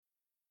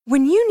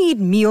When you need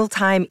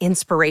mealtime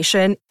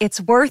inspiration,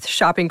 it's worth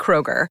shopping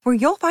Kroger, where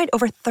you'll find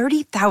over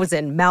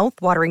 30,000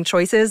 mouth-watering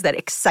choices that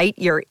excite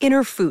your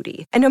inner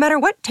foodie. And no matter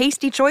what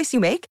tasty choice you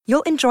make,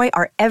 you'll enjoy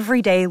our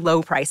everyday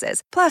low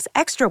prices, plus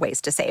extra ways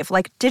to save,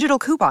 like digital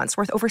coupons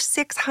worth over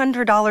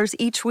 $600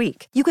 each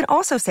week. You can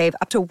also save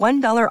up to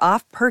 $1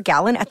 off per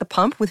gallon at the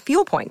pump with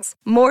fuel points.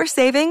 More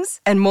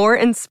savings and more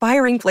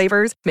inspiring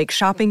flavors make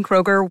shopping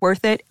Kroger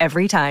worth it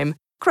every time.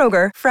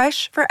 Kroger,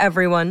 fresh for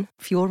everyone.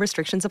 Fuel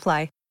restrictions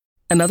apply.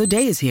 Another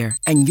day is here,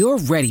 and you're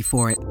ready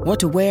for it. What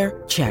to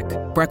wear? Check.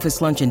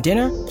 Breakfast, lunch, and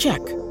dinner? Check.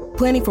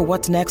 Planning for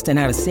what's next and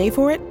how to save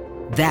for it?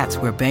 That's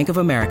where Bank of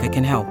America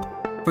can help.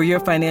 For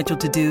your financial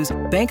to-dos,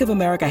 Bank of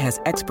America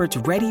has experts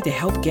ready to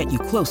help get you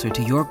closer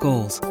to your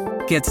goals.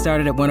 Get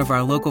started at one of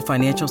our local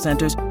financial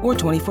centers or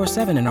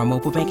 24/7 in our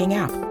mobile banking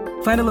app.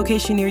 Find a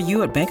location near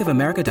you at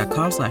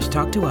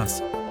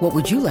bankofamerica.com/talktous. What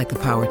would you like the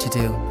power to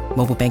do?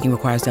 Mobile banking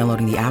requires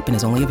downloading the app and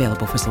is only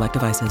available for select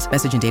devices.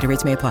 Message and data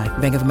rates may apply.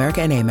 Bank of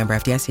America N.A., member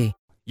FDIC.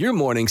 Your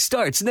morning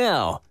starts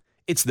now.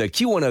 It's the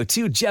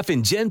Q102 Jeff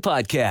and Jen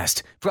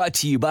podcast, brought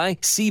to you by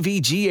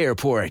CVG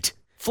Airport.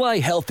 Fly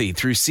healthy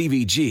through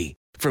CVG.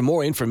 For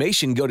more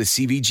information, go to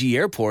CVG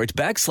Airport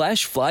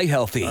 /fly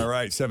healthy. All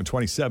right,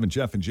 727,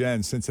 Jeff and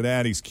Jen,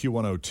 Cincinnati's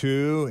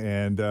Q102.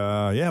 And,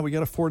 we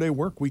got a 4-day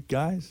work week,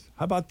 guys.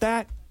 How about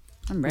that?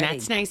 I'm ready.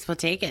 That's nice. We'll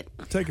take it.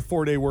 Take a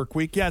 4-day work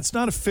week. Yeah, it's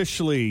not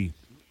officially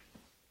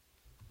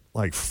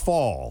like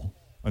fall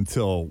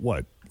until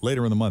what?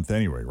 Later in the month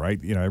anyway,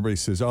 right? You know, everybody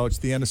says, oh, it's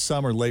the end of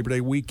summer, Labor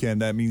Day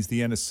weekend. That means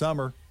the end of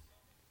summer.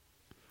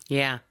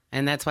 Yeah,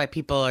 and that's why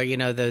people are,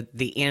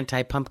 the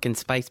anti-pumpkin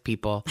spice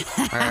people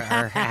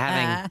are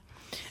having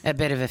a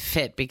bit of a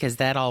fit, because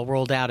that all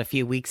rolled out a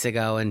few weeks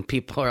ago, and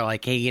people are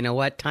like, hey, you know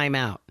what? Time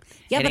out.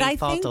 Yeah, it but ain't I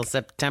fall think till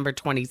September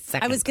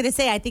 22nd. I was going to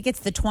say, I think it's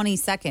the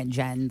 22nd,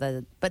 Jen.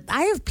 But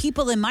I have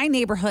people in my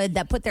neighborhood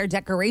that put their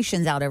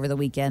decorations out over the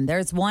weekend.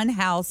 There's one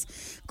house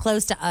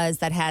close to us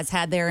that has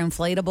had their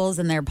inflatables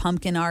and their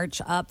pumpkin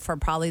arch up for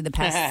probably the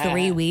past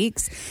 3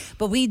 weeks.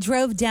 But we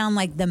drove down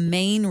like the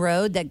main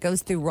road that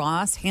goes through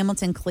Ross,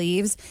 Hamilton,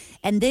 Cleves,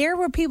 and there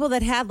were people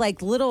that had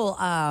like little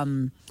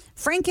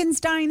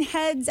Frankenstein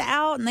heads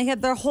out, and they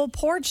had their whole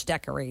porch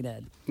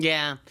decorated.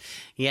 Yeah.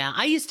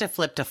 I used to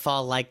flip to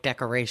fall-like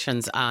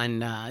decorations on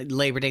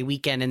Labor Day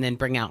weekend and then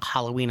bring out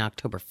Halloween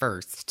October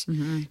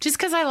 1st, just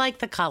because I like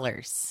the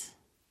colors.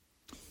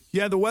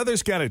 Yeah, the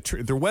weather's got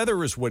to. The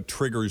weather is what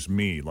triggers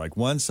me. Like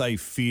once I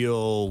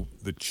feel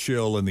the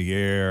chill in the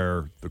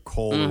air, the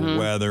colder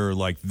weather,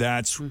 like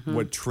that's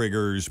what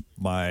triggers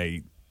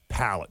my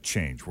palate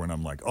change. When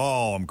I'm like,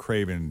 oh, I'm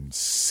craving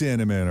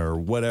cinnamon or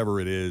whatever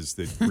it is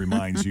that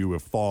reminds you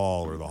of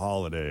fall or the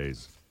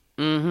holidays.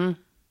 Mm-hmm.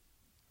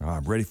 Oh,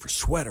 I'm ready for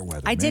sweater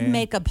weather. I did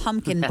make a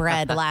pumpkin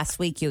bread last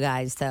week, you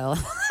guys, though.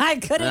 I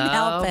couldn't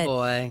help it. Oh,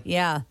 boy.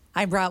 Yeah.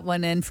 I brought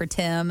one in for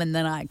Tim, and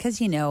then because,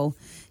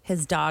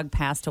 his dog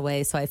passed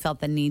away, so I felt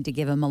the need to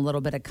give him a little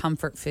bit of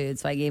comfort food,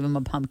 so I gave him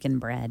a pumpkin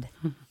bread.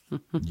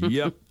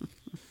 Yep.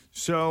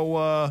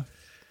 So,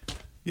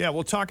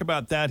 we'll talk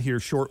about that here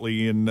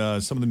shortly in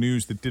some of the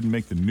news that didn't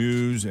make the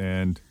news,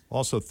 and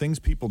also things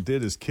people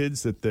did as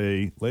kids that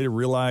they later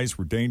realized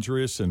were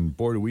dangerous, and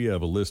boy, do we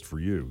have a list for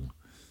you.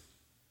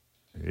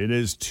 It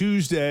is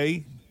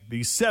Tuesday,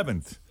 the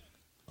 7th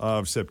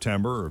of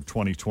September of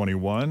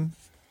 2021.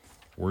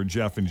 We're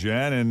Jeff and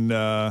Jen,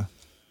 and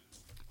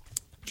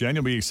Jen,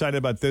 you'll be excited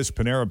about this.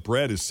 Panera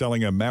Bread is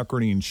selling a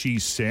macaroni and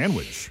cheese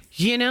sandwich.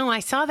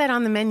 I saw that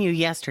on the menu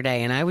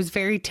yesterday, and I was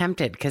very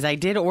tempted because I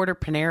did order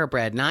Panera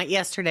Bread, not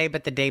yesterday,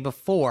 but the day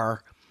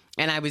before.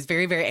 And I was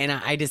very, and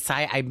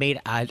I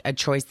made a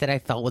choice that I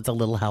felt was a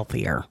little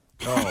healthier.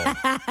 Oh,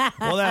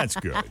 well, that's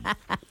good.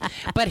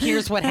 But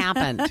here's what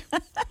happened.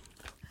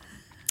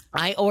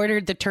 I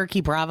ordered the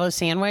turkey Bravo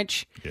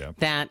sandwich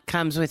that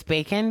comes with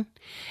bacon,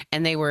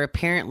 and they were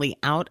apparently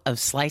out of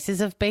slices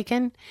of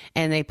bacon,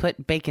 and they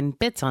put bacon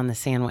bits on the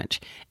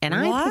sandwich. And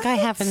I think I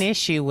have an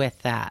issue with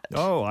that.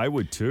 Oh, I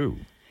would too.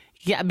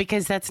 Yeah,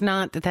 because that's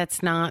not bacon.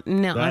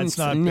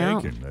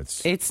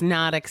 It's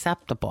not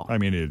acceptable. I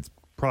mean, it's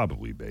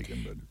probably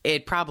bacon, but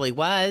it probably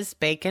was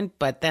bacon,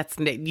 but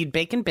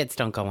bacon bits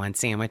don't go on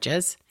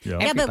sandwiches. Yeah,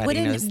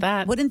 Everybody knows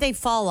that. Wouldn't they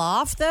fall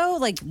off though?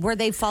 Like, were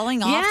they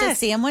falling off the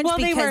sandwich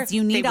because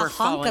you need a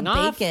hunk of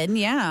bacon?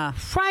 Yeah,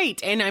 right.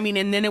 And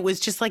and then it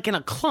was just like in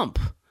a clump.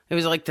 It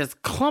was like this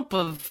clump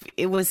of.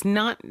 It was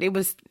not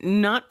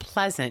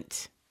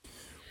pleasant.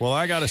 Well,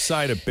 I got a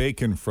side of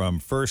bacon from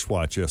First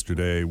Watch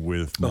yesterday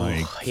with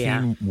my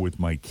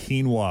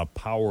quinoa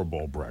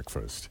Powerball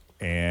breakfast.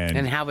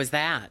 And how was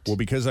that? Well,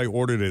 because I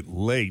ordered it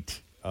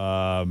late,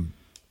 I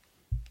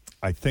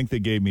think they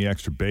gave me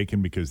extra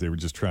bacon because they were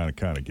just trying to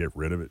kind of get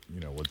rid of it,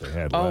 what they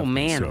had left. Oh,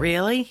 man,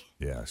 really?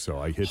 Yeah, so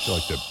I hit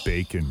like the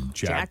bacon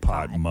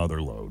jackpot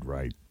mother load,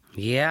 right?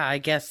 Yeah, I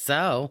guess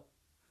so.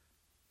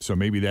 So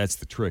maybe that's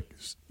the trick,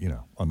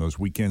 on those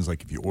weekends,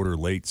 like if you order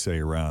late, say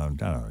around,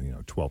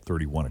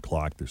 12:30, 1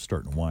 o'clock, they're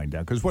starting to wind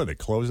down. Because what, they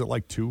close at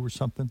like 2 or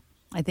something?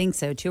 I think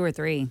so, 2 or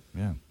 3.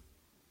 Yeah.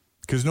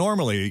 Because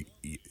normally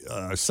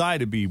a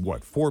side would be,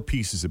 4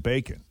 pieces of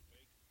bacon?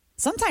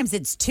 Sometimes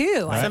it's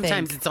 2.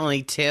 Sometimes it's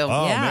only 2.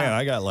 Oh, Yeah. man,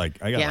 I got like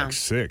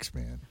 6,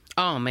 man.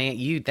 Oh,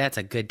 man, that's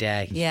a good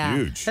day. Yeah.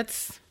 Huge.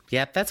 That's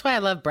why I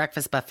love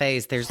breakfast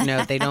buffets. There's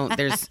no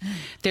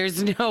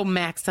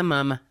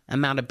maximum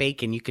amount of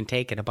bacon you can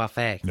take at a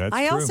buffet. That's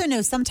I true. also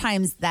know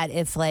sometimes that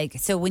if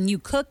so when you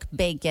cook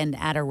bacon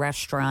at a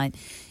restaurant,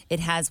 it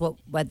has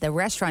what the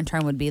restaurant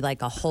term would be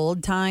like a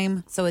hold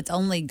time. So it's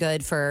only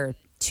good for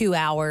 2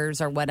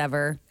 hours or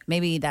whatever.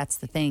 Maybe that's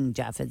the thing,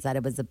 Jeff, is that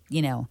it was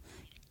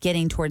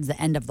getting towards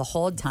the end of the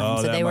hold time. Oh,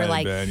 so that they were might have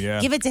like, been, yeah.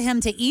 give it to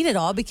him to eat it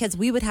all because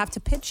we would have to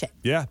pitch it.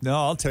 Yeah, no,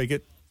 I'll take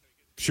it.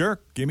 Sure,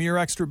 give me your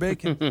extra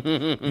bacon.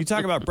 You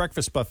talk about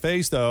breakfast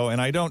buffets, though, and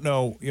I don't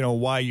know,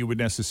 why you would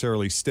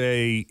necessarily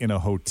stay in a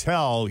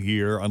hotel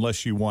here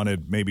unless you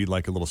wanted maybe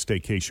like a little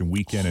staycation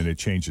weekend and a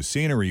change of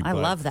scenery. I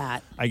But love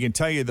that. I can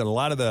tell you that a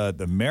lot of the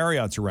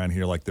Marriotts around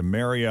here, like the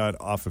Marriott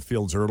off of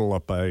Fields Erdel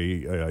up by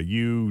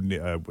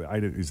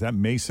is that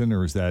Mason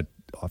or is that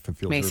off of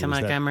Fields Mason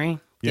Erdel? Montgomery.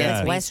 Yeah.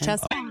 it's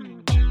Westchester.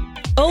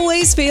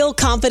 Always feel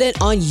confident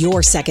on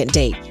your second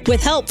date.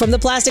 With help from the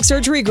Plastic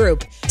Surgery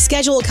Group.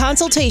 Schedule a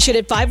consultation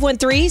at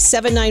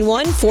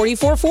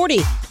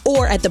 513-791-4440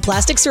 or at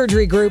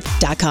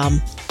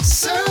theplasticsurgerygroup.com.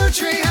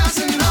 Surgery has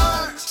an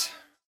art.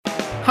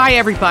 Hi,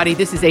 everybody.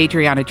 This is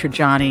Adriana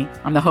Trajani.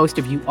 I'm the host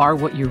of You Are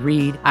What You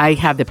Read. I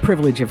have the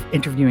privilege of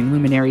interviewing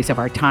luminaries of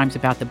our times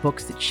about the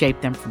books that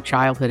shaped them from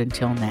childhood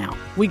until now.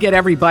 We get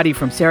everybody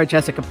from Sarah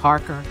Jessica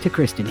Parker to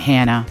Kristen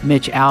Hanna,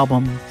 Mitch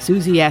Albom,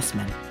 Susie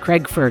Essman,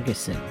 Craig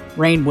Ferguson,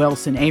 Rainn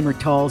Wilson, Amor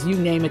Tolls, you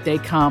name it, they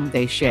come,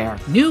 they share.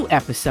 New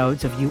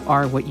episodes of You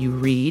Are What You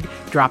Read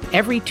drop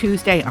every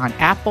Tuesday on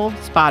Apple,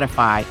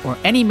 Spotify, or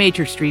any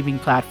major streaming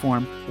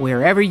platform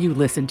wherever you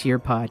listen to your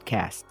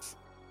podcasts.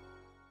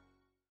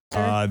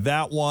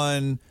 That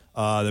one,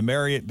 the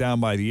Marriott down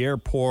by the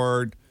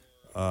airport.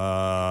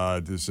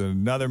 There's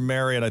another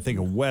Marriott, I think,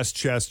 in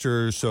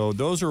Westchester. So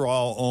those are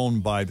all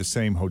owned by the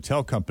same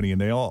hotel company, and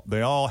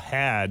they all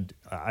had.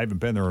 I haven't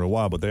been there in a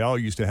while, but they all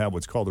used to have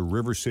what's called a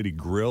River City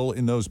Grill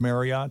in those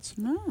Marriotts.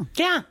 Oh.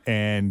 Yeah.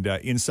 And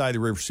inside the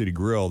River City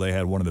Grill, they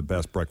had one of the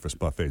best breakfast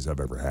buffets I've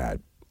ever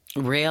had.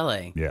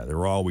 Really? Yeah, they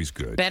were always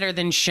good. Better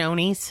than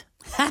Shoney's?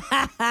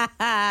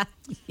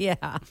 Yeah.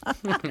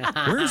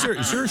 Is there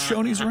a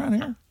Shoney's around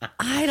here?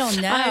 I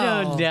don't know.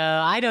 I don't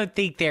know. I don't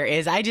think there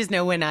is. I just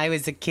know when I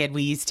was a kid,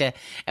 we used to,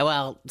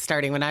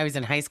 starting when I was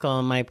in high school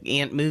and my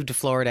aunt moved to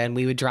Florida and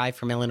we would drive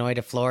from Illinois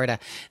to Florida,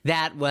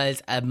 that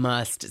was a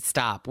must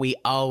stop. We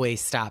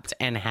always stopped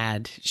and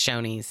had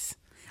Shoney's.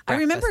 I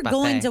remember breakfast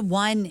going buffet. to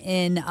one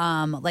in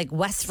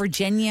West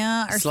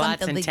Virginia or Slots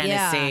something. in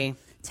Tennessee. Yeah.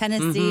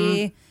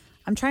 Tennessee.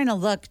 I'm trying to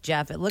look,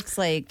 Jeff. It looks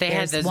like They had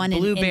there's this one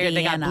blueberry. in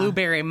They Indiana. got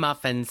blueberry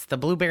muffins. The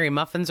blueberry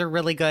muffins are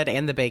really good,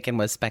 and the bacon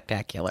was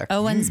spectacular.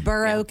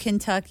 Owensboro,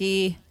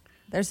 Kentucky.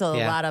 There's a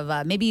Yeah. lot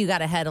of. Maybe you got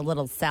to head a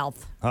little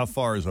south. How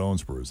far is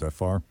Owensboro? Is that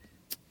far?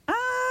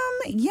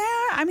 Yeah.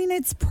 I mean,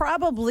 it's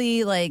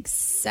probably like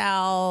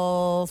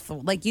south.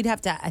 Like you'd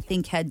have to, I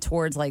think, head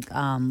towards like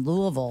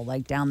Louisville,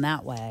 like down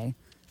that way.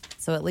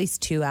 So at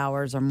least 2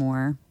 hours or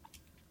more.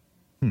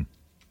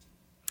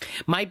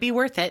 Might be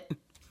worth it.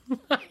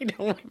 I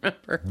don't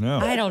remember. No.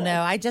 I don't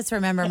know. I just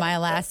remember my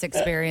last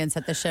experience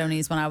at the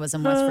Shoney's when I was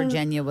in West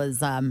Virginia was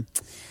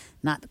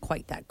not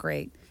quite that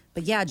great.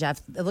 But yeah,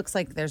 Jeff, it looks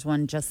like there's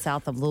one just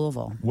south of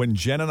Louisville. When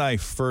Jen and I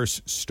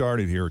first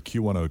started here at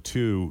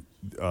Q102,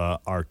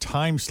 our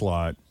time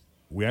slot,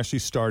 we actually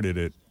started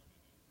at,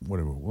 what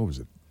was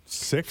it,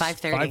 6?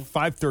 5:30.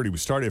 5:30. We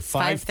started at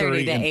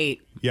 5:30 to and-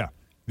 8. Yeah.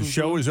 The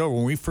show is over.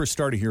 When we first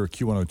started here at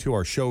Q102,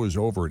 our show is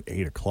over at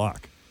 8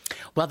 o'clock.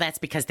 Well, that's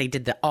because they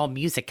did the all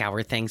music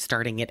hour thing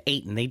starting at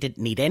 8, and they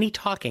didn't need any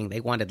talking. They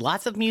wanted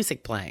lots of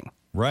music playing.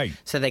 Right.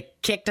 So they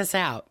kicked us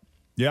out.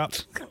 Yeah.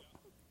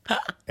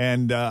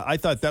 And I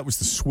thought that was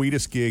the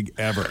sweetest gig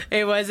ever.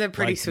 It was a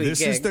pretty sweet This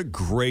gig. is the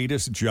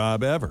greatest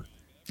job ever.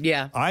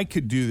 Yeah. I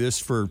could do this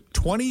for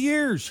 20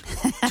 years.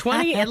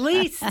 20 at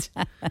least.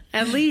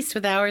 At least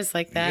with hours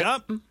like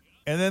that. Yep.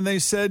 And then they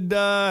said,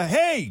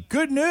 hey,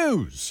 good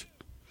news.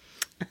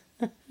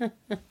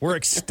 We're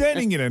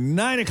extending it to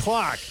 9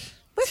 o'clock.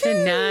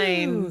 To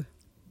 9.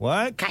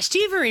 What? Gosh, do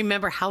you even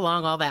remember how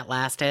long all that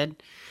lasted?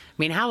 I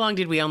mean, how long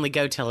did we only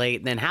go till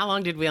 8? Then how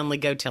long did we only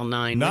go till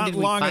 9? Not when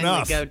did long we finally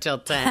enough. go till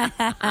 10?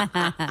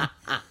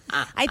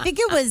 I think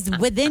it was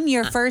within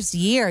your first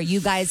year you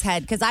guys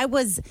had, because I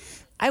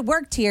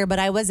worked here, but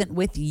I wasn't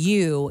with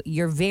you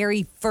your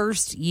very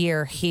first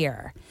year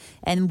here.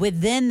 And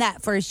within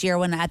that first year,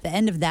 when at the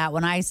end of that,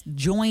 when I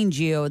joined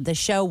you, the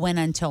show went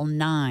until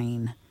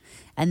 9.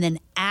 And then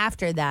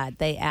after that,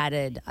 they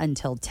added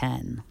until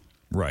 10.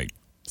 Right.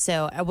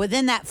 So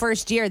within that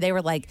first year, they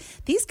were like,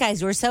 these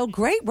guys were so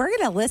great. We're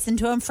going to listen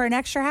to them for an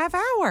extra half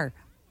hour.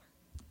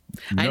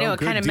 I know No it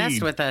kind of good messed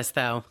deed. with us,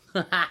 though.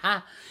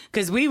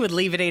 Because we would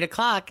leave at 8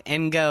 o'clock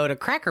and go to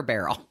Cracker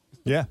Barrel.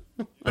 Yeah.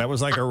 That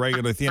was like our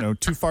regular,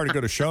 too far to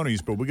go to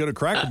Shoney's, but we go to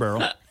Cracker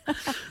Barrel.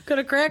 Go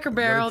to Cracker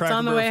Barrel. It's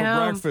on the way for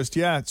home. Breakfast.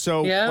 Yeah.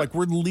 So, like,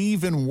 we're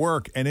leaving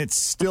work, and it's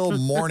still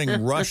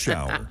morning rush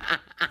hour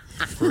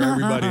for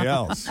everybody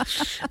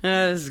else.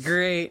 That's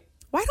great.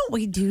 Why don't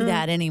we do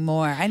that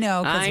anymore? I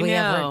know, because we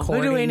have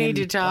recording. Who do we need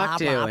to and talk blah,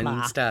 to blah, and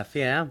blah. stuff?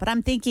 Yeah. But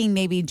I'm thinking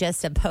maybe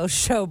just a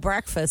post-show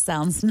breakfast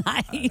sounds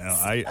nice.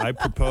 I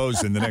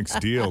propose in the next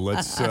deal.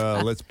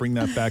 Let's bring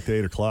that back to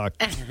 8 o'clock.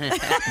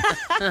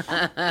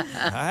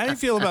 How do you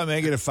feel about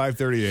making it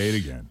 5:38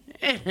 again?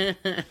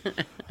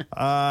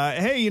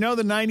 Hey, you know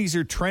the 90s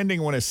are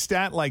trending when a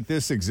stat like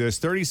this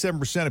exists.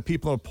 37% of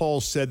people in a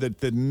poll said that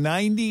the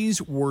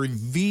 90s were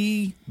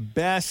the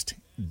best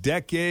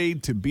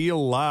decade to be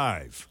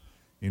alive.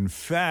 In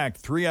fact,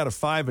 3 out of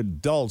 5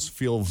 adults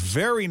feel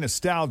very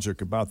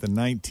nostalgic about the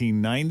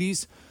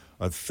 1990s.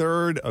 A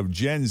third of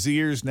Gen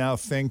Zers now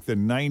think the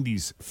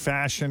 90s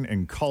fashion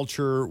and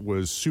culture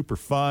was super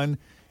fun.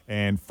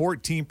 And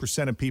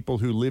 14% of people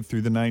who lived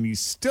through the 90s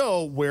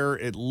still wear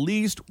at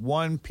least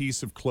one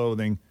piece of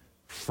clothing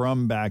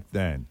from back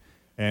then.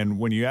 And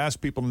when you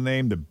ask people to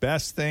name the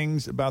best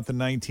things about the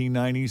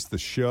 1990s, the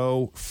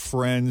show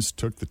Friends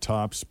took the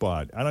top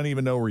spot. I don't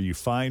even know where you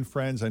find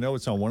Friends. I know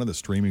it's on one of the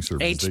streaming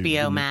services.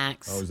 HBO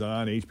Max. Oh, is it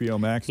on HBO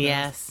Max now?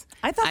 Yes.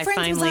 I thought Friends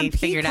was on finally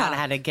figured out Peacock.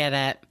 how to get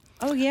it.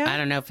 Oh, yeah? I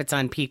don't know if it's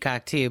on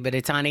Peacock, too, but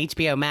it's on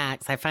HBO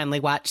Max. I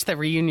finally watched the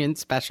reunion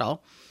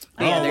special.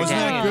 Oh, wasn't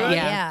that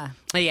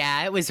good?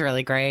 Yeah, it was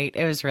really great.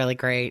 It was really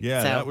great.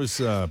 Yeah, so. that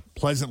was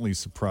pleasantly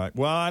surprised.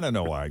 Well, I don't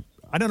know why.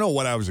 I don't know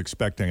what I was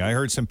expecting. I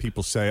heard some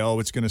people say, oh,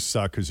 it's going to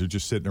suck because they're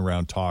just sitting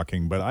around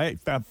talking. But I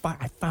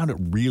found it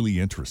really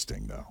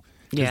interesting, though.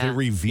 Because they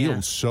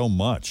revealed so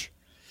much.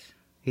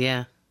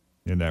 Yeah.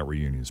 In that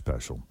reunion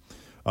special.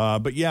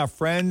 But yeah,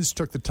 Friends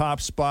took the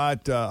top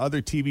spot. Other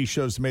TV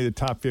shows that made the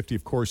top 50,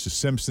 of course, The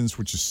Simpsons,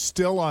 which is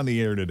still on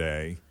the air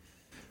today.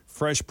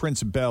 Fresh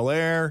Prince of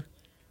Bel-Air.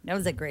 That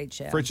was a great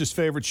show. Fritch's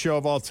favorite show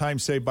of all time,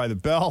 Saved by the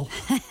Bell.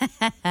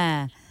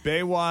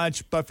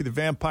 Baywatch, Buffy the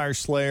Vampire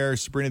Slayer,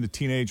 Sabrina the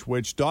Teenage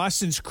Witch,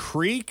 Dawson's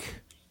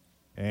Creek,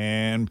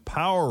 and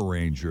Power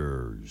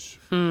Rangers.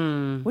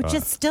 Which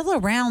is still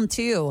around,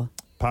 too.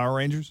 Power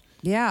Rangers?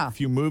 Yeah. A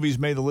few movies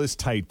made the list.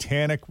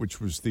 Titanic, which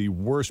was the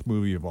worst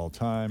movie of all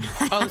time.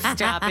 Oh,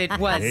 stop. It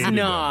was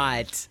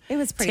not. It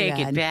was pretty Take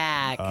good. it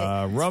back.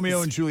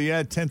 Romeo and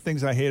Juliet, 10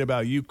 Things I Hate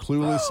About You,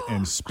 Clueless,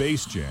 and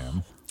Space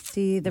Jam.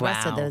 See, the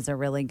rest of those are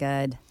really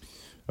good.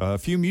 A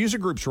few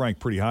music groups ranked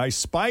pretty high.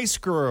 Spice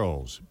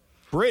Girls,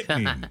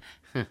 Britney,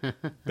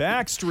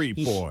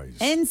 Backstreet Boys,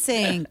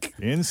 NSYNC,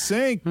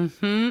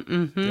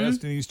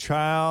 Destiny's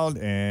Child,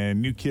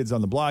 and New Kids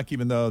on the Block.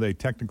 Even though they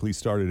technically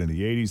started in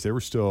the 80s, they were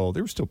still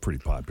pretty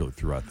popular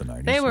throughout the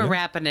 90s. They were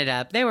wrapping it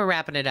up. They were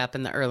wrapping it up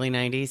in the early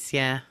 90s,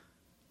 yeah.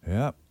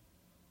 Yeah.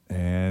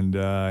 And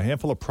a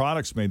handful of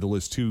products made the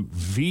list, too.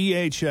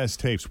 VHS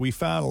tapes. We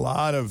found a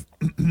lot of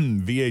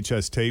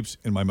VHS tapes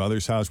in my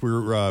mother's house. We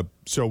were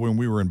so when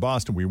we were in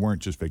Boston, we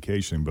weren't just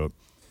vacationing, but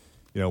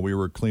we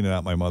were cleaning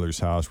out my mother's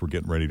house. We're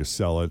getting ready to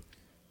sell it.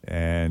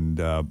 And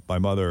my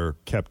mother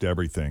kept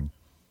everything.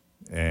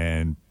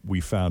 And we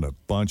found a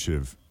bunch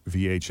of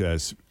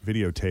VHS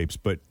videotapes,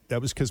 but that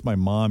was because my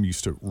mom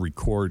used to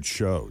record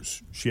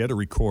shows. She had to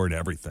record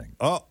everything.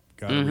 Oh,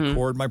 got to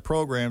record my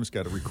programs,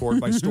 got to record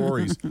my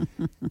stories.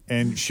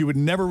 And she would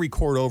never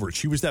record over it.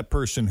 She was that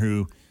person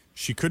who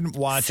she couldn't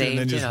watch it and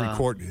then just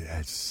record.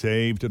 Yeah,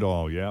 saved it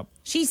all, yep.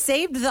 She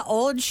saved the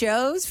old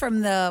shows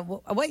from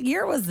what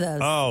year was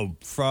this? Oh,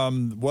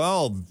 from,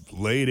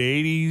 late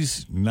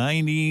 80s,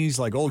 90s,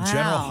 like old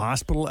General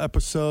Hospital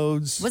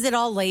episodes. Was it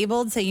all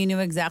labeled so you knew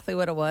exactly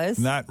what it was?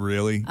 Not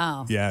really.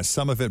 Oh. Yeah,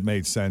 some of it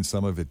made sense,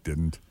 some of it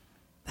didn't.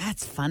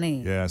 That's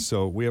funny. Yeah,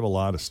 so we have a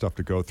lot of stuff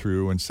to go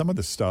through, and some of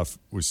the stuff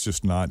was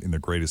just not in the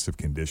greatest of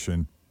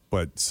condition,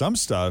 but some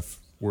stuff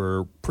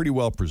were pretty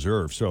well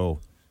preserved. So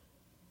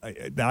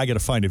now I got to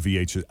find a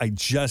VHS. I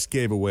just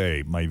gave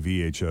away my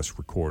VHS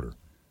recorder.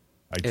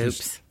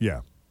 Oops.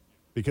 Yeah,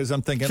 because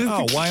I'm thinking,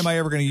 why am I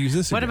ever going to use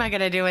this What again? am I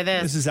going to do with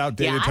this? This is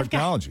outdated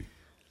technology.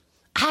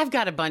 I've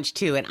got a bunch,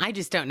 too, and I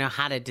just don't know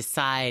how to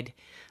decide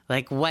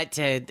what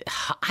to.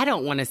 I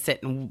don't want to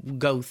sit and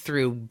go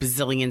through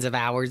bazillions of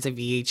hours of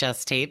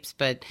VHS tapes,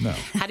 but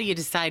how do you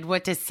decide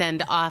what to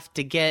send off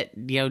to get,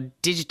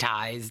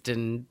 digitized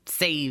and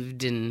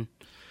saved and,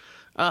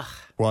 well,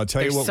 I'll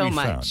tell you what we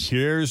much. found.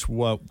 Here's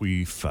what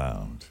we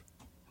found.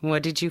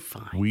 What did you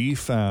find? We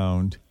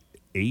found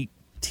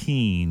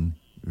 18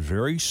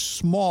 very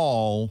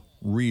small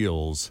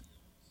reels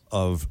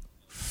of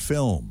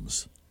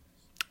films.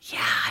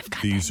 Yeah, I've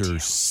got These that are too.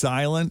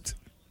 silent,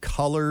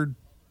 colored.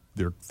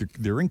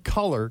 They're in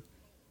color.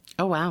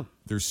 Oh, wow.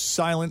 They're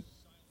silent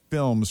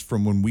films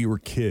from when we were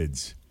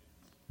kids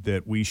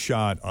that we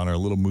shot on our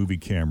little movie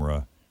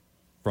camera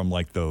from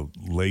the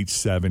late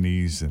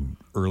 70s and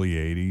early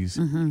 80s.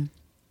 Mm-hmm.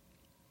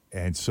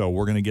 And so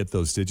we're going to get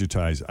those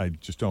digitized. I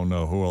just don't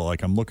know who.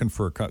 I'm looking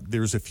for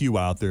there's a few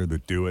out there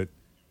that do it,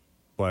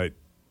 but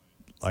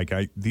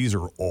these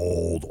are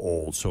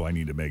old, so I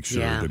need to make sure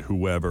that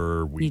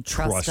whoever we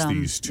trust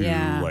these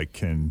to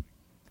can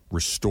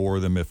restore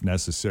them if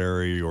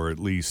necessary, or at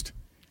least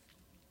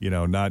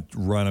not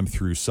run them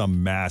through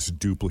some mass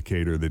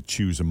duplicator that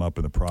chews them up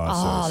in the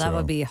process. Oh, that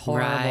would be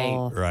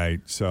horrible. Right.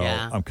 So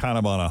I'm kind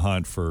of on a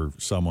hunt for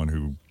someone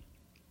who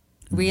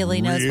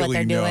really knows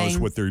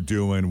what they're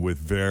doing with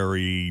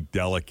very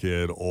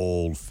delicate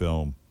old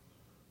film.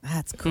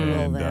 That's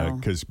cool, though.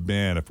 Because,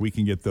 man, if we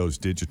can get those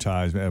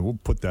digitized, man, we'll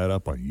put that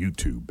up on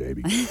YouTube,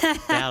 baby.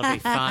 That'll be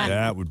fun.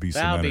 That would be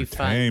some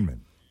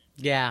entertainment.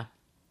 Yeah.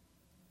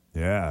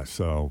 Yeah,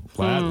 so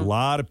a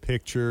lot of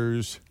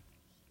pictures.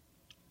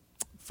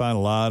 Found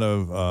a lot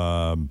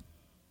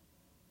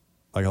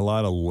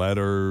of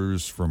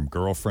letters from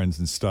girlfriends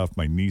and stuff.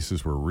 My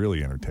nieces were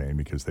really entertained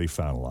because they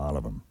found a lot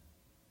of them.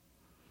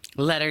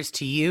 Letters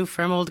to you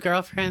from old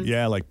girlfriends?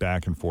 Yeah, like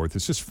back and forth.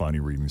 It's just funny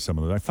reading some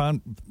of them. I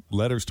found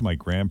letters to my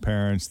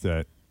grandparents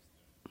that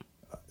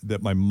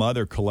my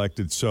mother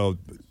collected. So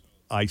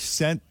I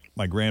sent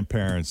my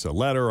grandparents a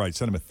letter. I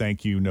sent them a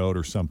thank you note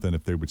or something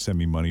if they would send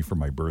me money for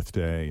my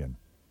birthday. And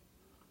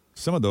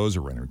some of those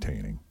are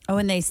entertaining. Oh,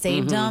 and they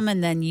saved them,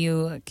 and then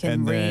you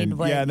can read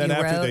what you wrote? Yeah, and then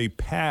after they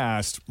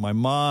passed, my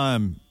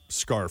mom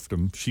scarfed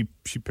them. She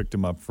picked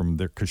them up from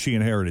there because she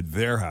inherited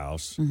their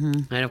house.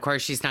 Mm-hmm. And, of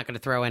course, she's not going to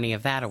throw any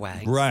of that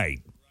away.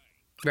 Right.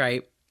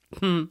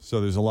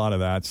 So there's a lot of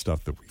that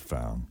stuff that we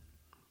found.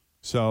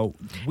 So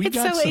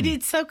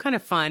it's so kind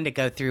of fun to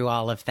go through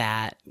all of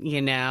that,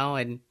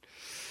 and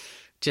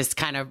just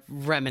kind of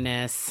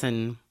reminisce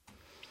and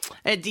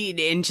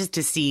just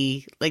to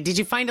see, like, did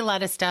you find a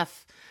lot of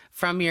stuff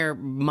from your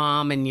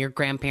mom and your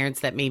grandparents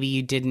that maybe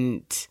you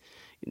didn't?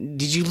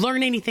 Did you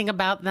learn anything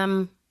about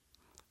them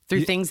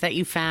through things that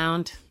you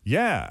found?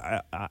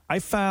 Yeah, I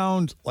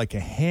found like a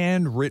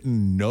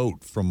handwritten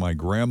note from my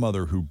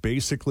grandmother who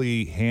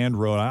basically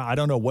handwrote. I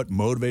don't know what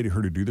motivated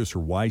her to do this or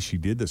why she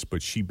did this,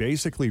 but she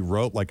basically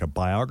wrote like a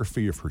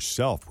biography of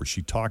herself where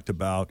she talked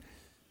about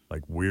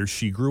like where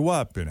she grew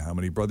up and how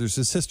many brothers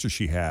and sisters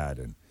she had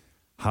and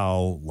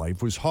how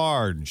life was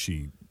hard. And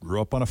she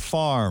grew up on a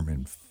farm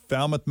in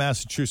Falmouth,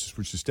 Massachusetts,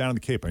 which is down in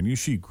the Cape. I knew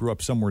she grew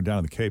up somewhere down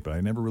in the Cape, but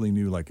I never really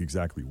knew like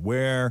exactly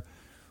where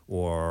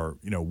or,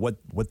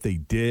 what they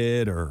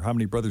did or how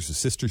many brothers and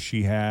sisters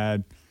she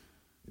had.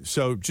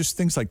 So just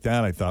things like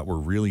that I thought were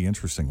really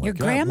interesting. Like, your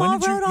grandma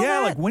wrote all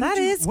that? Like, when that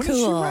did is when cool.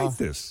 did she write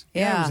this?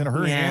 Yeah. It was in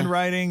her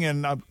handwriting,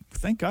 and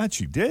thank God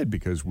she did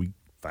because we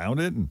found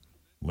it and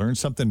learned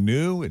something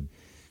new. And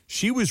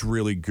she was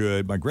really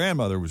good. My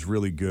grandmother was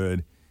really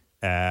good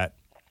at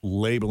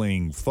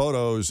labeling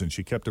photos, and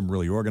she kept them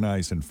really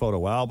organized in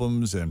photo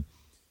albums. And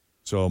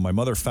so my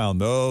mother found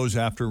those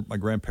after my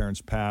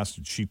grandparents passed,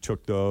 and she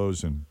took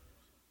those, and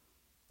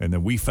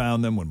then we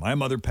found them when my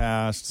mother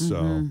passed.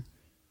 So,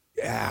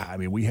 yeah, I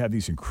mean, we have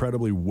these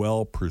incredibly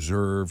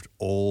well-preserved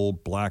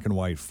old black and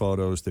white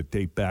photos that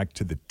date back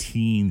to the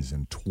teens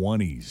and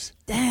 20s.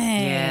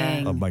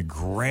 Dang. Of my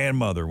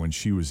grandmother when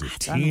she was a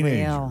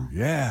teenager. Unreal.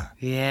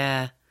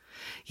 Yeah.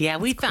 Yeah,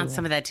 we found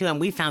some of that too, and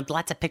we found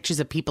lots of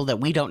pictures of people that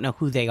we don't know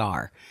who they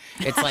are.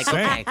 It's like,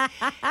 okay,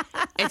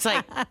 it's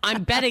like,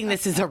 I'm betting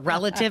this is a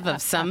relative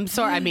of some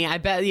sort. I mean, I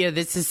bet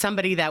this is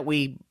somebody that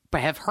we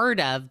have heard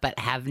of, but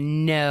have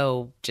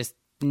no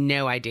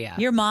idea.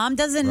 Your mom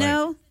doesn't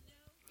know?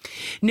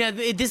 No,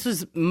 this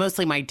was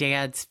mostly my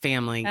dad's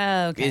family.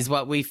 Oh, okay. Is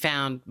what we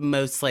found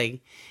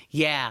mostly.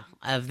 Yeah,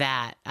 of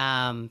that.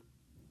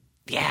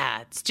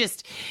 It's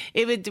just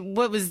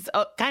what was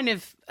kind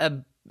of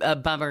a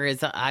bummer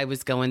is I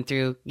was going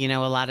through, a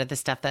lot of the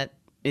stuff that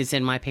is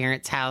in my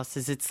parents' house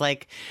is it's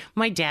like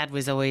my dad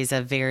was always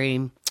a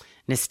very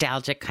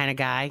nostalgic kind of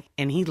guy,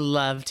 and he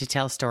loved to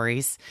tell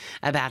stories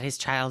about his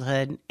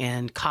childhood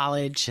and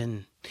college,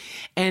 and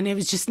it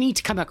was just neat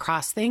to come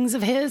across things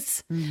of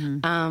his,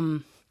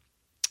 and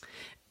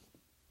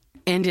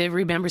to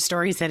remember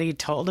stories that he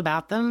told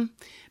about them.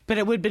 But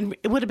it would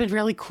have been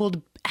really cool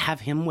to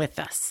have him with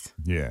us,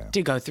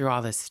 to go through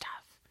all this stuff,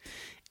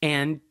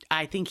 and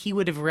I think he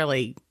would have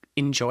really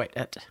enjoyed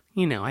it.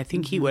 I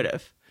think he would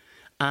have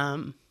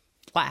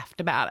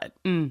laughed about it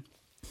and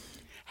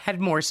had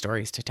more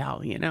stories to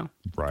tell,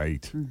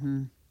 Right.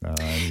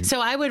 Mm-hmm.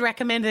 So I would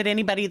recommend that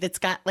anybody that's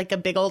got like a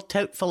big old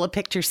tote full of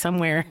pictures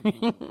somewhere,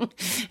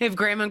 if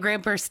Grandma and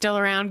Grandpa are still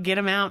around, get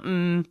them out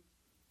and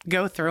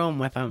go through them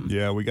with them.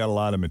 Yeah, we got a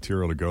lot of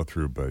material to go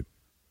through, but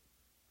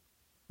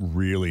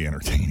really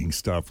entertaining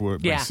stuff.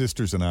 My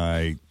sisters and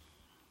I,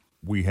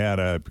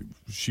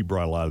 she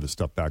brought a lot of the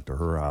stuff back to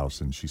her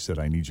house, and she said,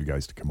 I need you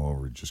guys to come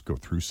over and just go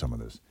through some of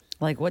this.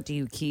 Like, what do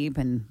you keep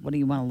and what do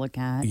you want to look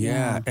at?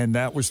 Yeah, and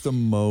that was the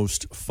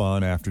most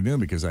fun afternoon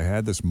because I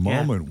had this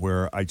moment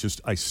where I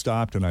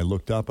stopped and I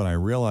looked up and I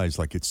realized,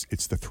 like, it's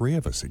the three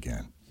of us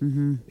again.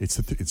 Mm-hmm.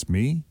 It's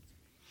me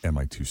and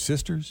my two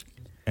sisters,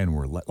 and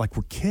we're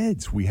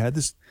kids. We had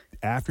this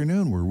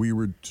afternoon where we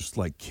were just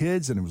like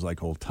kids, and it was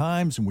like old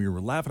times, and we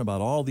were laughing about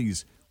all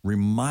these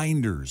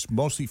reminders,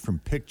 mostly from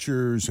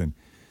pictures and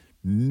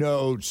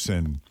notes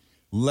and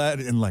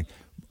like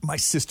my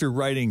sister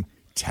writing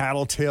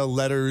tattletale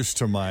letters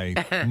to my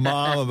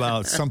mom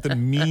about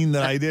something mean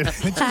that I did.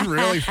 It's just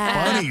really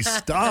funny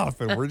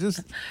stuff, and we're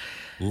just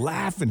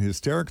laughing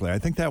hysterically. I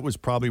think that was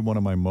probably one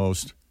of my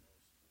most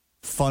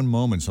fun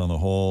moments on the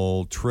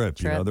whole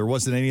trip. You know, there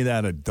wasn't any of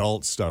that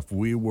adult stuff.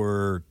 We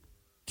were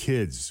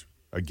kids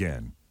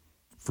again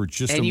for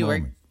just a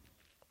moment.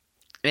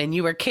 And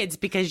you were kids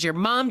because your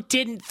mom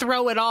didn't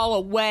throw it all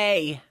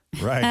away.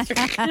 Right.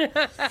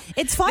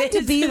 It's fun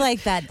to be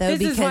like that, though.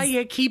 This is why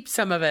you keep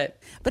some of it.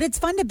 But it's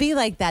fun to be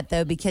like that,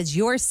 though, because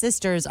your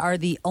sisters are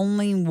the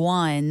only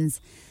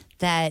ones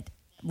that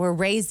were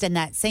raised in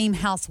that same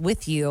house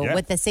with you,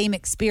 with the same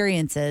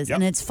experiences. Yep.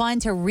 And it's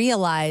fun to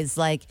realize,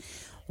 like,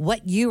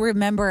 what you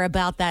remember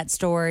about that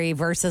story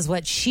versus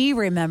what she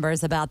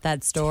remembers about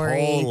that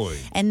story. Totally.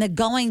 And the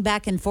going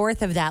back and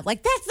forth of that.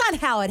 Like, that's not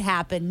how it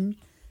happened.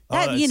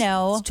 That,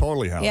 it's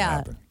totally how it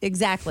happened.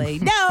 Exactly.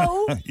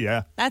 No.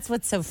 Yeah. That's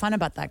what's so fun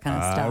about that kind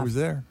of stuff. I was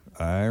there.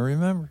 I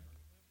remember.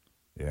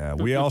 Yeah.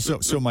 We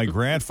also, so my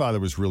grandfather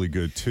was really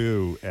good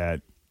too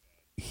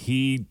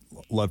he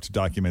loved to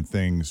document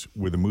things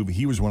with a movie.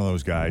 He was one of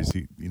those guys,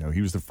 he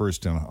was the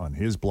first on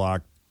his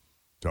block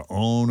to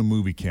own a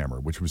movie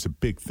camera, which was a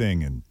big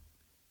thing in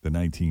the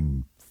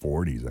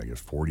 1940s, I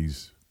guess,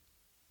 40s,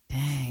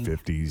 Dang.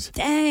 50s.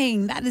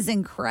 Dang, that is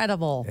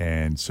incredible.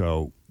 And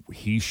so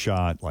he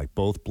shot like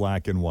both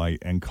black and white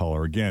and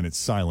color. Again, it's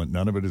silent.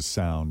 None of it is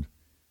sound.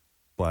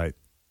 But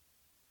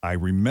I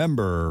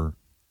remember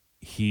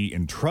he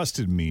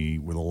entrusted me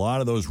with a lot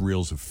of those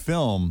reels of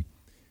film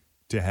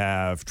to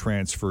have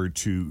transferred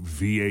to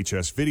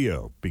VHS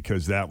video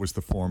because that was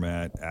the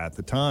format at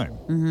the time.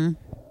 Mm-hmm.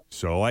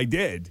 So I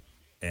did,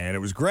 and it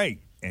was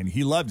great. And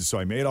he loved it. So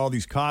I made all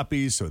these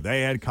copies. So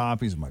they had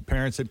copies, and my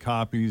parents had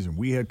copies, and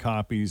we had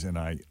copies. And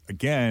I,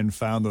 again,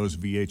 found those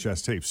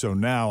VHS tapes. So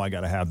now I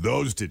got to have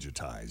those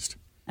digitized.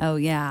 Oh,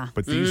 yeah.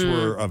 But these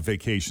were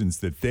vacations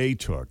that they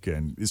took.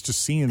 And it's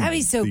just seeing That'd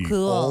be so the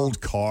cool. old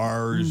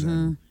cars.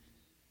 And,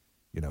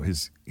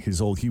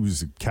 his old, he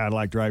was a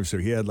Cadillac driver. So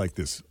he had like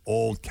this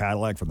old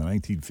Cadillac from the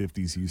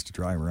 1950s he used to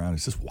drive around.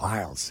 It's just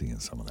wild seeing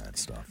some of that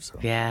stuff. So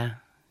Yeah.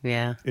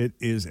 It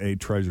is a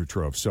treasure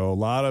trove. So a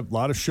lot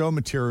of show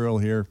material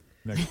here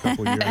next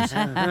couple of years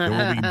that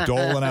will be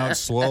doling out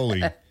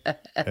slowly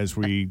as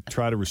we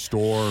try to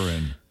restore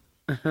and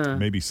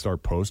maybe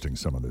start posting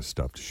some of this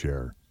stuff to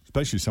share,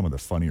 especially some of the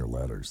funnier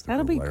letters.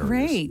 That'll be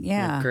great.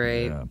 Yeah.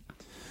 Great.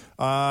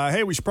 Yeah.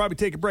 Hey, we should probably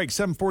take a break.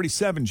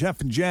 7:47, Jeff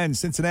and Jen,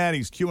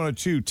 Cincinnati's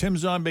Q102.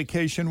 Tim's on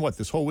vacation,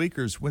 this whole week,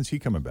 or when's he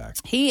coming back?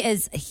 He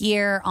is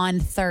here on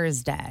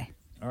Thursday.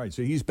 All right,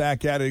 so he's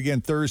back at it again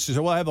Thursday.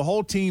 So we'll have the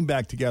whole team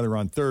back together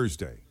on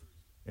Thursday.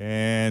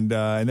 And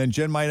then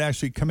Jen might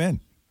actually come in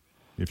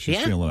if she's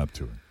feeling up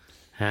to it.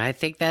 I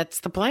think that's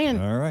the plan.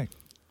 All right.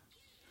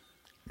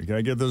 You got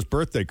to get those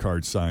birthday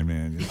cards signed,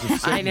 man.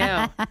 I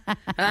know.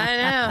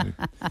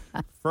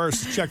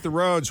 First, let's check the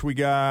roads. We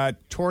got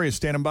Toria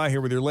standing by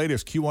here with your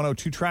latest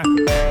Q102 traffic.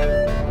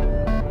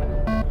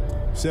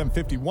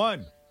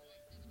 7:51.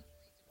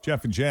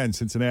 Jeff and Jen,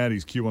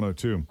 Cincinnati's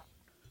Q102.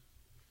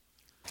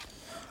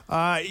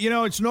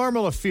 It's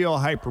normal to feel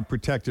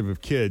hyper-protective of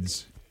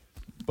kids,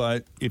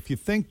 but if you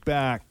think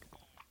back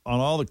on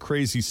all the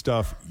crazy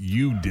stuff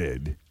you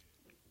did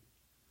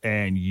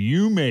and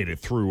you made it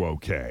through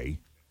okay,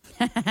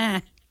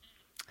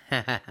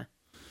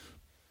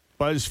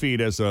 BuzzFeed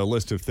has a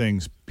list of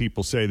things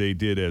people say they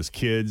did as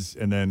kids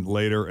and then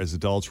later as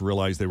adults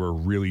realized they were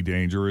really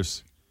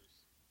dangerous.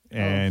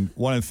 And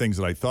one of the things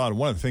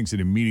that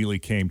immediately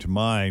came to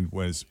mind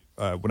was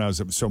when I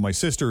was, so my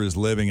sister is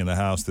living in the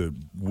house that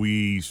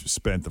we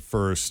spent the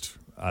first,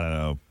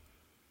 10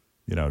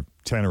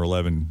 or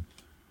 11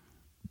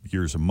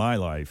 years of my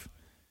life.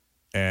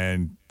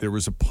 And there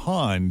was a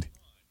pond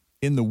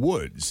in the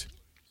woods.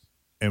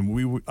 And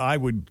we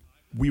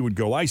would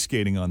go ice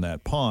skating on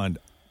that pond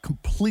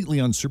completely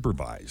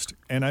unsupervised.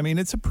 And I mean,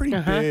 it's a pretty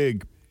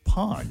big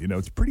pond,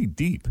 it's pretty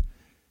deep.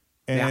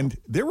 And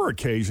there were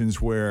occasions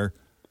where,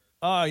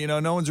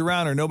 no one's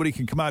around or nobody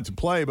can come out to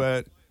play,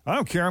 but I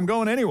don't care. I'm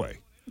going anyway.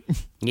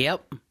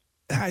 Yep.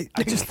 I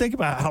just think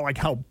about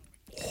how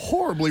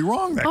horribly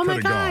wrong that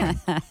could have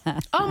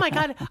gone. Oh, my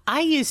God.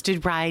 I used to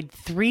ride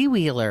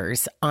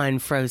three-wheelers on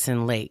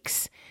frozen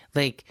lakes,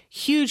 like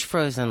huge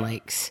frozen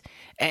lakes,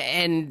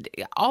 and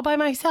all by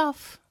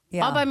myself.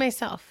 Yeah. All by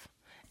myself.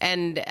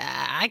 And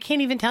I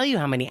can't even tell you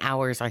how many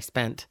hours I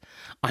spent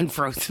on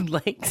frozen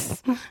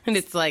lakes. And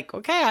it's like,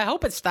 okay, I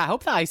hope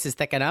the ice is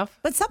thick enough.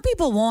 But some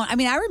people won't. I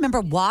mean, I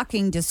remember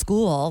walking to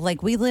school.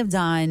 Like, we lived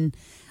on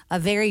a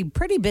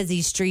pretty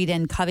busy street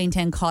in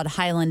Covington called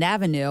Highland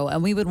Avenue,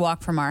 and we would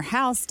walk from our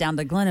house down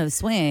to Glen Oaks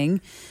Swing.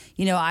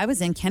 I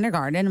was in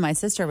kindergarten, and my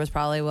sister was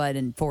probably,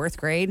 in fourth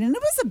grade, and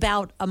it was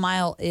about a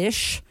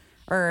mile-ish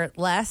or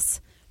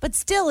less. But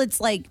still, it's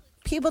like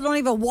people don't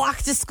even walk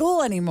to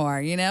school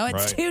anymore,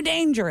 It's too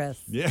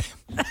dangerous. Yeah.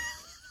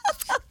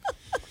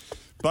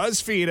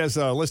 BuzzFeed has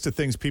a list of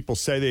things people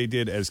say they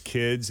did as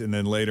kids and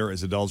then later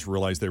as adults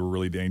realized they were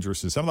really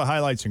dangerous. And some of the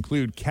highlights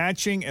include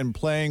catching and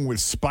playing with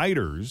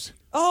spiders.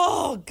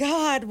 Oh,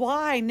 God,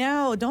 why?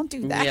 No, don't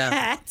do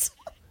that.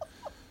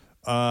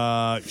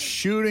 Yeah.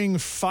 Shooting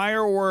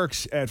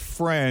fireworks at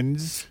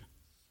friends.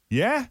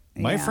 Yeah,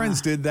 my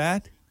friends did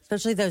that.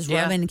 Especially those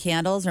Roman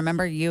candles.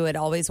 Remember, you would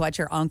always watch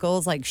your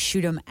uncles like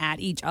shoot them at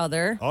each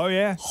other. Oh,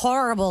 yeah.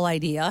 Horrible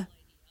idea.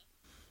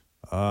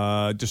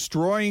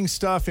 Destroying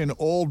stuff in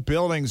old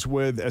buildings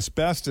with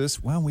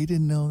asbestos. Well, we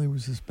didn't know there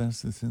was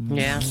asbestos in there.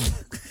 Yeah.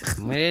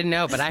 We didn't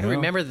know, but I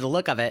remember the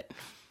look of it.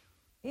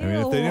 I mean,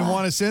 if they didn't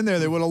want us in there,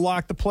 they would have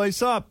locked the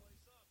place up.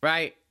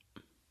 Right.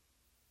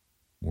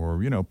 Or,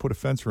 put a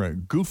fence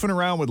around. Goofing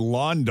around with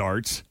lawn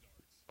darts.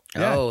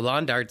 Oh,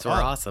 lawn darts were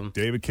awesome.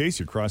 David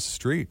Casey across the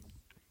street.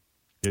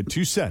 He had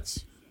 2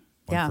 sets.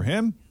 One for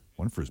him,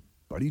 one for his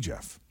buddy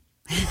Jeff.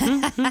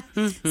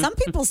 Some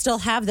people still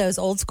have those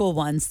old school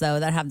ones, though,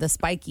 that have the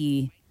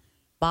spiky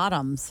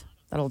bottoms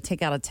that'll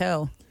take out a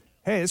toe.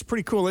 Hey, it's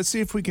pretty cool. Let's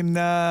see if we can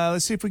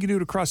do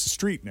it across the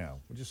street now.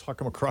 We'll just huck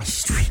them across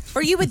the street.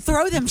 Or you would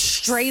throw them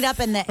straight up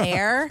in the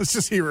air. Let's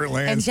just see where it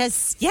lands. And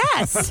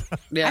yes.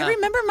 Yeah. I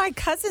remember my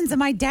cousins and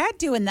my dad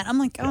doing that. I'm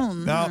like,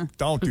 No,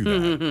 don't do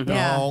that.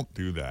 Yeah. Don't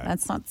do that.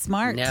 That's not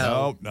smart.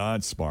 No.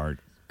 Not smart.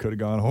 Could have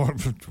gone on.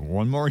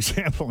 One more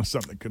example of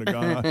something could have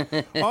gone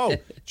on. Oh,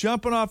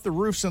 jumping off the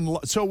roofs.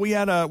 So we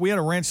had a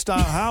ranch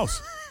style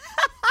house.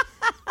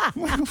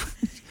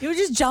 You would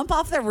just jump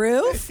off the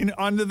roof?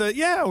 Onto the,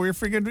 we were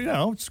figuring,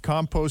 it's a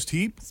compost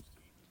heap.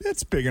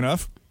 It's big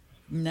enough.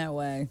 No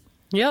way.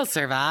 You'll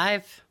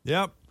survive.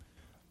 Yep.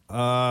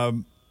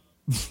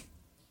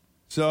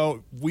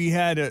 So we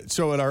had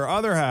so at our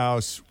other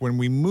house, when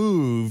we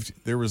moved,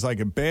 there was like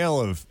a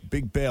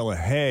big bale of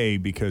hay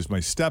because my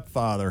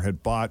stepfather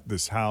had bought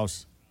this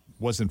house,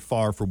 wasn't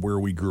far from where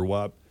we grew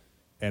up,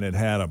 and it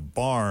had a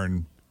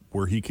barn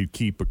where he could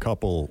keep a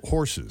couple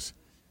horses.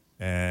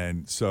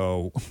 And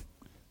so,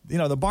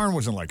 the barn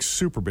wasn't like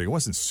super big. It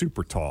wasn't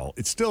super tall.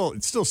 It still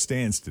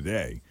stands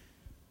today.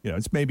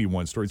 It's maybe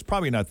one story. It's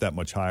probably not that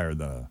much higher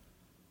than a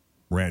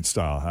ranch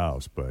style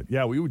house, but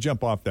yeah, we would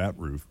jump off that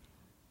roof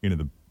into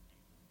the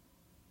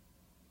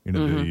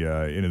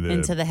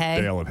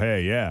hay. Bale of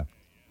hay.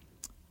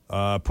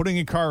 Yeah. Putting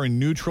a car in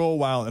neutral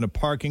while in a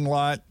parking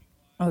lot.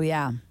 Oh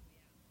yeah,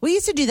 we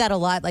used to do that a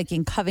lot. Like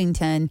in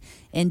Covington,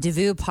 in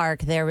Devou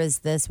Park, there was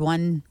this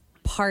one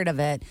part of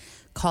it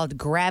called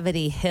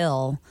Gravity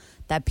Hill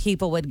that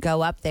people would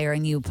go up there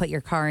and you put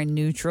your car in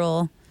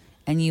neutral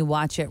and you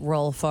watch it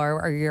roll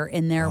forward, or you're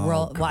in there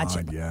watch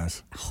it.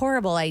 Yes.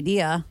 Horrible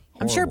idea.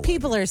 I'm sure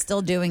people are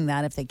still doing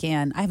that if they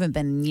can. I haven't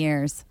been in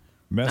years.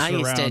 I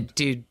used to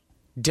do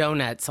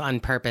donuts on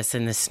purpose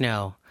in the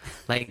snow,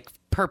 like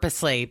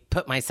purposely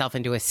put myself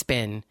into a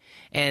spin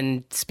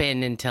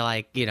until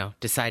I,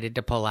 decided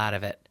to pull out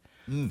of it.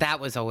 That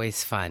was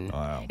always fun.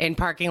 Wow. In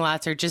parking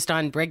lots or just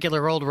on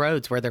regular old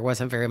roads where there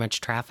wasn't very much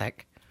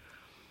traffic.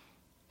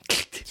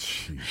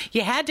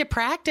 You had to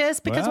practice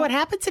because what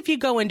happens if you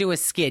go into a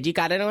skid? You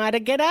got to know how to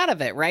get out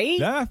of it, right?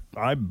 Yeah,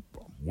 I'm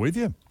with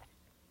you.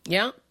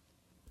 Yeah.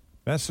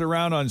 Messing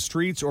around on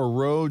streets or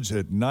roads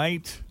at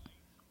night.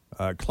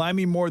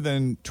 Climbing more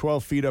than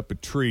 12 feet up a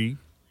tree.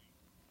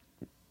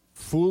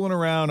 Fooling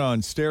around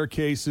on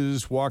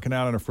staircases, walking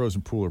out on a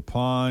frozen pool or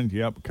pond.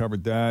 Yep,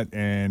 covered that.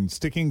 And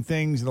sticking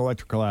things in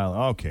electrical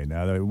outlet. Okay,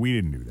 now we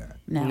didn't do that.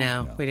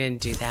 No, we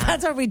didn't do that.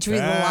 That's where we drew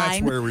the line.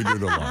 That's where we drew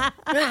the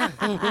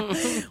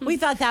line. We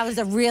thought that was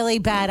a really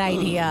bad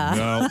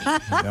idea.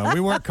 No, we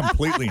weren't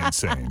completely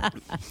insane.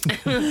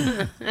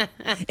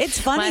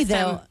 It's funny,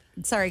 though.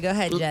 Sorry, go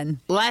ahead,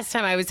 Jen. Last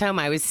time I was home,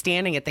 I was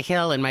standing at the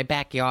hill in my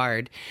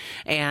backyard,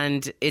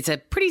 and it's a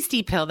pretty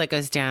steep hill that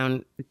goes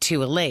down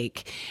to a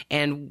lake.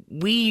 And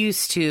we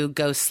used to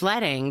go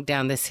sledding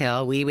down this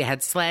hill. We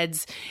had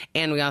sleds,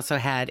 and we also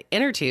had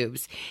inner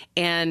tubes.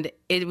 And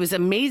it was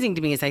amazing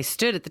to me as I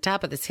stood at the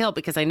top of this hill,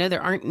 because I know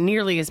there aren't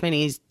nearly as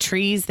many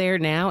trees there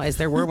now as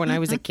there were when I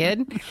was a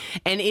kid.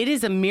 And it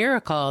is a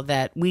miracle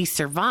that we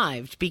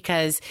survived,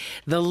 because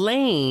the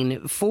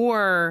lane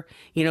for,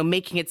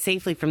 making it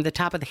safely from the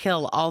top of the hill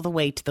all the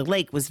way to the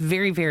lake was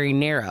very, very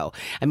narrow.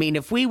 I mean,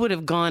 if we would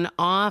have gone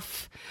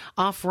off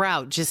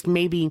route, just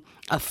maybe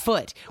a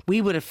foot,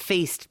 we would have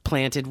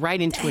planted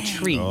right into a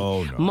tree.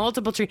 Oh, no.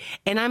 Multiple trees.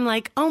 And I'm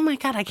like, oh my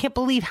God, I can't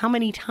believe how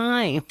many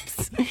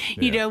times,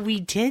 we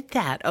did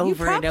that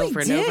over and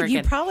over and over again.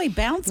 You probably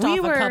bounced off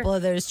a couple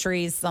of those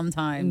trees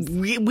sometimes.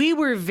 We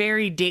were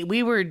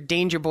we were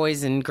danger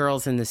boys and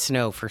girls in the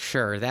snow for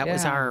sure. That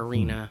was our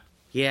arena.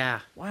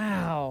 Yeah.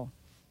 Wow.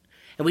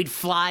 And we'd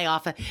fly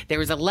off. There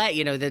was a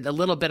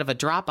little bit of a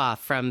drop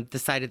off from the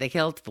side of the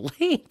hill to the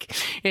lake,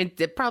 and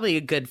probably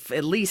a good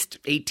at least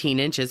 18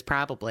 inches,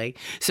 probably.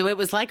 So it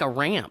was like a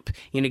ramp.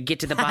 Get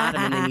to the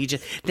bottom, and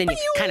then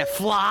you kind of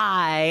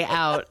fly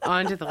out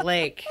onto the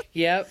lake.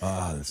 Yep.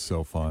 Ah, that's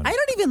so fun. I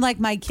don't even like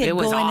my kid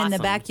going awesome. in the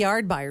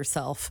backyard by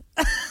herself.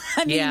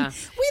 I mean, Yeah.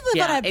 we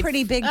live on a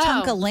pretty big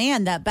chunk of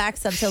land that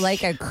backs up to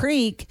like a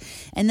creek,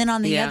 and then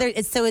on the other,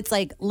 it's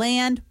like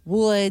land,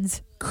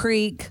 woods,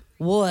 creek,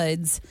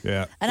 woods.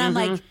 Yeah. And I'm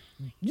like,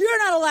 you're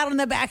not allowed in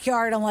the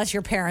backyard unless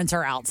your parents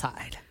are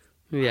outside.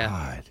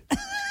 Yeah. God.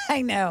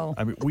 I know.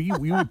 I mean,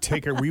 we would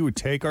take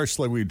our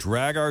sled, we would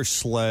drag our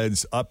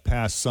sleds up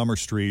past Summer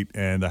Street,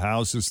 and the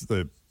houses,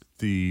 the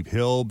the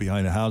hill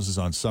behind the houses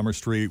on Summer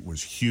Street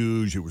was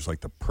huge. It was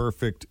like the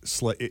perfect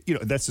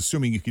that's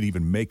assuming you could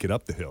even make it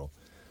up the hill.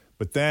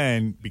 But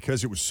then,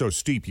 because it was so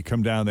steep, you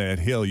come down that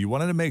hill, you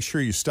wanted to make sure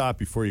you stopped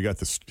before you got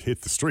to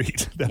hit the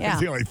street. That was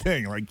the only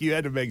thing. Like, you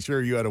had to make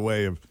sure you had a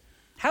way of...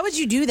 How would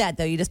you do that,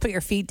 though? You just put your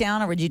feet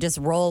down, or would you just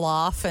roll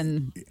off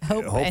and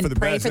hope and for the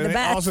pray best? for the and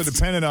best? It also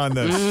depended on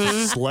the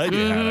sled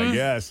you had, I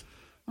guess.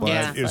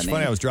 But it was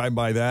funny. I was driving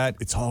by that.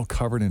 It's all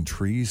covered in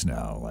trees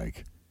now.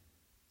 Like,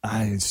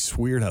 it's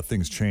weird how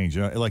things change.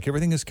 Like,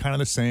 everything is kind of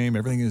the same.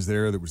 Everything is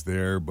there that was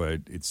there, but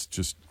it's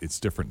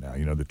different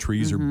now. The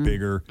trees are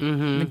bigger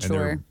and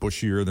they're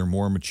bushier. They're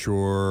more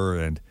mature.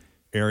 And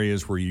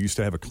areas where you used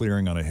to have a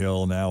clearing on a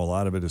hill, now a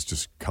lot of it is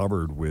just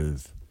covered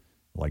with,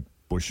 like,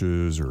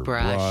 bushes or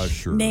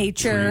brush or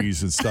nature,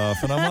 trees and stuff.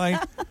 And I'm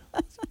like,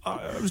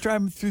 I was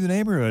driving through the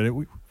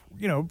neighborhood.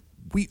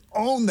 We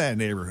own that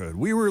neighborhood.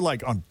 We were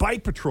like on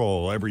bike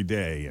patrol every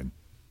day. And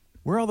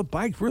where are all the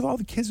bikes? Where are all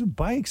the kids with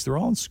bikes? They're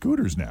all on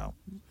scooters now.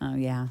 Oh,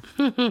 yeah.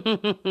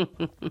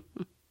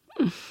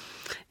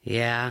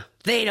 Yeah.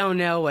 They don't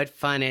know what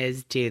fun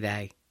is, do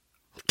they?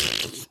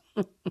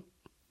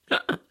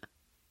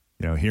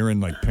 Hearing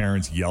like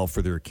parents yell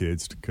for their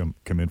kids to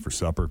come in for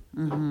supper.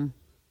 Mm-hmm.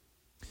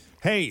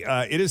 Hey,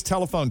 it is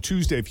Telephone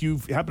Tuesday. If you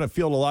happen to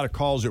field a lot of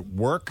calls at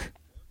work,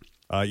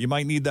 you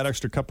might need that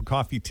extra cup of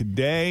coffee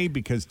today,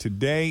 because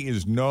today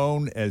is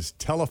known as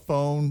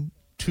Telephone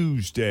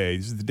Tuesday.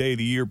 This is the day of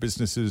the year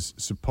businesses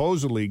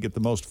supposedly get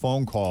the most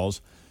phone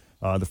calls.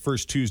 The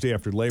first Tuesday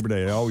after Labor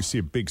Day, I always see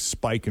a big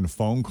spike in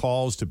phone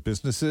calls to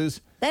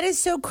businesses. That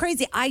is so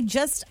crazy.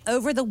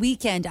 Over the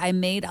weekend, I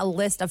made a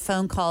list of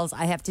phone calls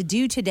I have to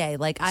do today.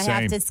 Like, I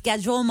have to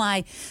schedule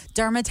my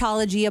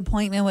dermatology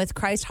appointment with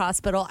Christ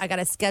Hospital. I got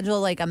to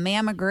schedule like a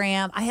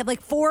mammogram. I have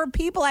like 4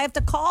 people I have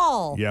to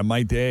call. Yeah,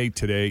 my day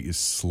today is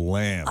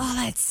slammed. Oh,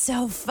 that's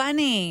so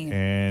funny.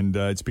 And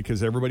it's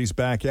because everybody's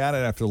back at it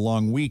after the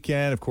long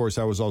weekend. Of course,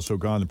 I was also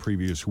gone the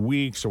previous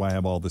week, so I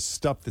have all this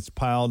stuff that's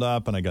piled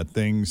up, and I got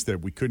things that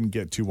we couldn't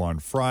get to on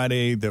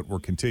Friday that we're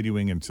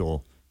continuing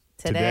until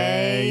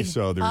today.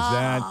 So there's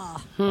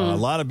that. A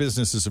lot of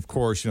businesses, of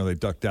course, they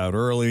ducked out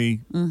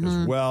early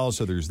as well.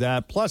 So there's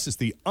that. Plus, it's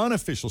the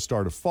unofficial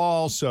start of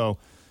fall. So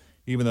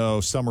even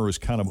though summer is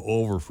kind of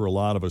over for a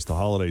lot of us, the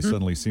holidays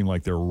suddenly seem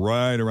like they're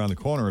right around the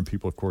corner. And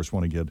people, of course,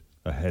 want to get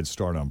a head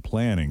start on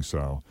planning.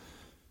 So,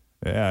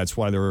 yeah, that's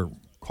why they're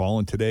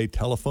calling today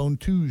Telephone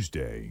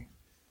Tuesday.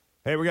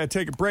 Hey, we got to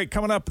take a break.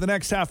 Coming up in the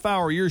next half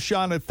hour, your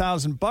shot at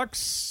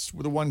 $1,000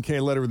 with a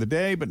 1K letter of the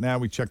day. But now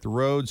we check the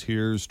roads.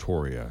 Here's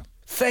Toria.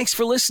 Thanks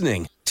for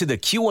listening to the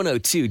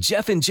Q102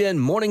 Jeff and Jen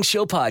Morning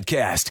Show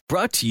podcast,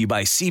 brought to you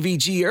by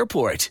CVG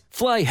Airport.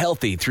 Fly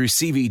healthy through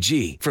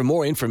CVG. For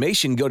more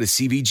information, go to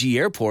CVG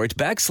Airport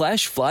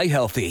 /fly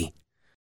healthy.